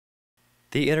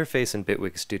The interface in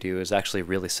Bitwig Studio is actually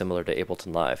really similar to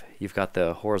Ableton Live. You've got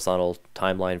the horizontal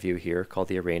timeline view here called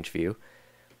the Arrange view.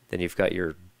 Then you've got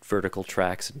your vertical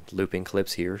tracks and looping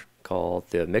clips here called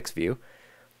the Mix view.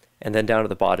 And then down at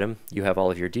the bottom, you have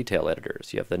all of your detail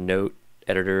editors. You have the note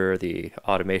editor, the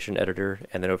automation editor,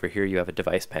 and then over here you have a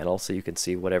device panel so you can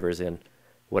see whatever's in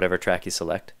whatever track you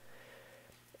select.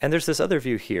 And there's this other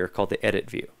view here called the Edit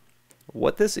view.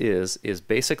 What this is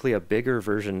basically a bigger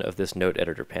version of this note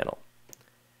editor panel.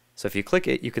 So if you click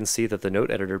it, you can see that the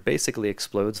note editor basically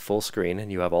explodes full screen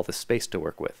and you have all this space to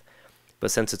work with.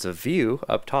 But since it's a view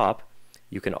up top,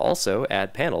 you can also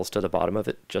add panels to the bottom of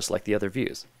it, just like the other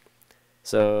views.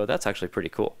 So that's actually pretty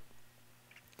cool.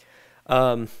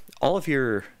 All of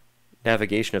your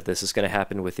navigation of this is going to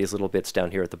happen with these little bits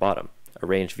down here at the bottom.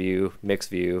 Arrange view, mix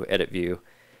view, edit view,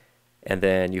 and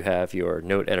then you have your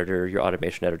note editor, your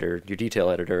automation editor, your detail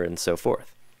editor, and so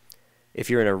forth. If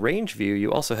you're in Arrange view,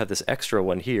 you also have this extra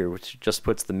one here, which just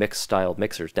puts the mix style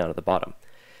mixers down at the bottom.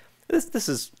 This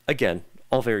is, again,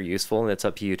 all very useful, and it's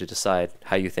up to you to decide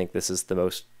how you think this is the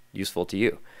most useful to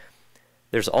you.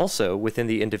 There's also, within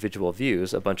the individual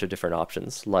views, a bunch of different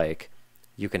options, like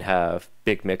you can have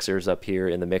big mixers up here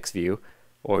in the mix view,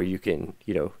 or you can,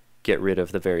 get rid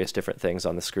of the various different things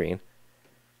on the screen.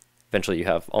 Eventually you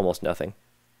have almost nothing.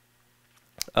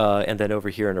 And then over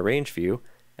here in Arrange view,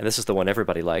 and this is the one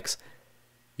everybody likes,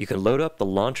 you can load up the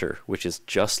launcher, which is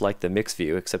just like the mix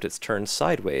view, except it's turned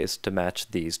sideways to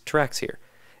match these tracks here.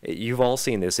 You've all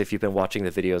seen this if you've been watching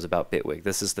the videos about Bitwig.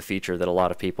 This is the feature that a lot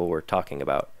of people were talking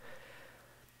about.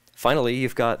 Finally,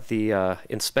 you've got the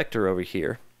inspector over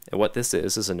here, and what this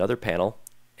is another panel,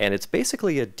 and it's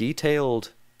basically a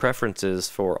detailed preferences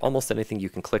for almost anything you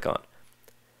can click on.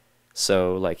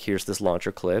 So, like, here's this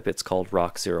launcher clip. It's called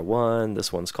Rock 01.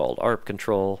 This one's called ARP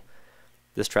Control.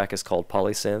 This track is called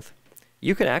Polysynth.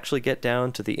 You can actually get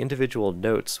down to the individual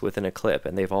notes within a clip,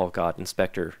 and they've all got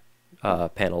inspector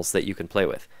panels that you can play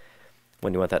with.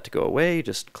 When you want that to go away, you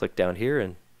just click down here,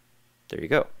 and there you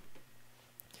go.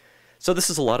 So this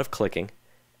is a lot of clicking,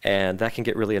 and that can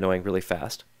get really annoying really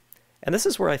fast. And this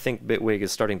is where I think Bitwig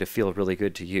is starting to feel really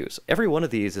good to use. Every one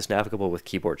of these is navigable with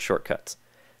keyboard shortcuts.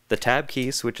 The Tab key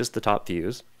switches the top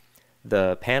views.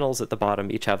 The panels at the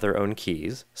bottom each have their own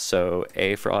keys, so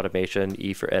A for automation,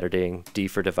 E for editing, D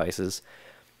for devices,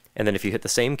 and then if you hit the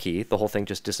same key, the whole thing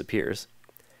just disappears.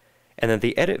 And then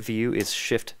the Edit view is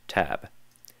Shift+Tab.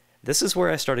 This is where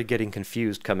I started getting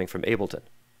confused coming from Ableton.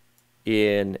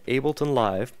 In Ableton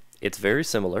Live, it's very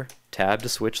similar, Tab to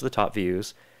switch the top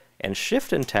views, and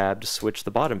Shift and Tab to switch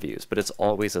the bottom views, but it's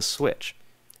always a switch.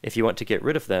 If you want to get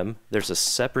rid of them, there's a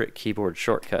separate keyboard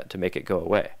shortcut to make it go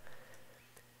away.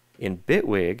 In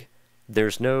Bitwig,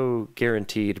 there's no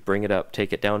guaranteed bring it up,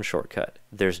 take it down shortcut.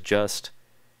 There's just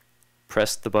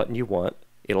press the button you want,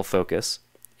 it'll focus.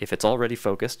 If it's already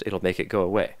focused, it'll make it go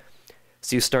away.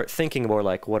 So you start thinking more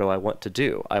like, what do I want to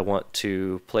do? I want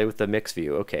to play with the mix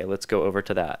view. Okay, let's go over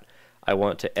to that. I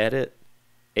want to edit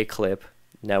a clip.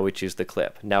 Now we choose the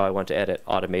clip. Now I want to edit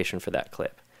automation for that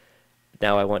clip.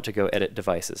 Now I want to go edit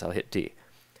devices. I'll hit D.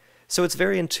 So it's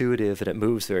very intuitive and it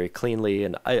moves very cleanly,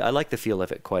 and I like the feel of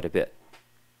it quite a bit.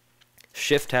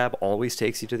 Shift-Tab always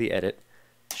takes you to the edit.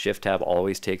 Shift-Tab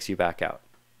always takes you back out.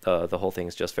 The whole thing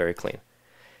is just very clean.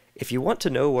 If you want to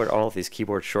know where all of these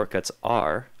keyboard shortcuts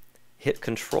are, hit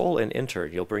Ctrl and Enter,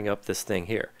 and you'll bring up this thing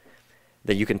here.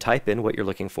 Then you can type in what you're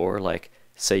looking for, like,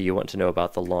 say you want to know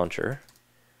about the launcher.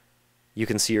 You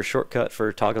can see your shortcut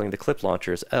for toggling the clip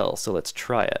launcher is L, so let's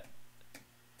try it.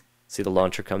 See, the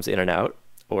launcher comes in and out.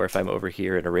 Or if I'm over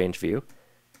here in Arrange view,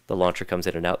 the launcher comes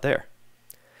in and out there.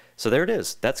 So there it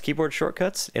is. That's keyboard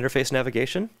shortcuts, interface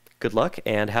navigation. Good luck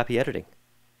and happy editing.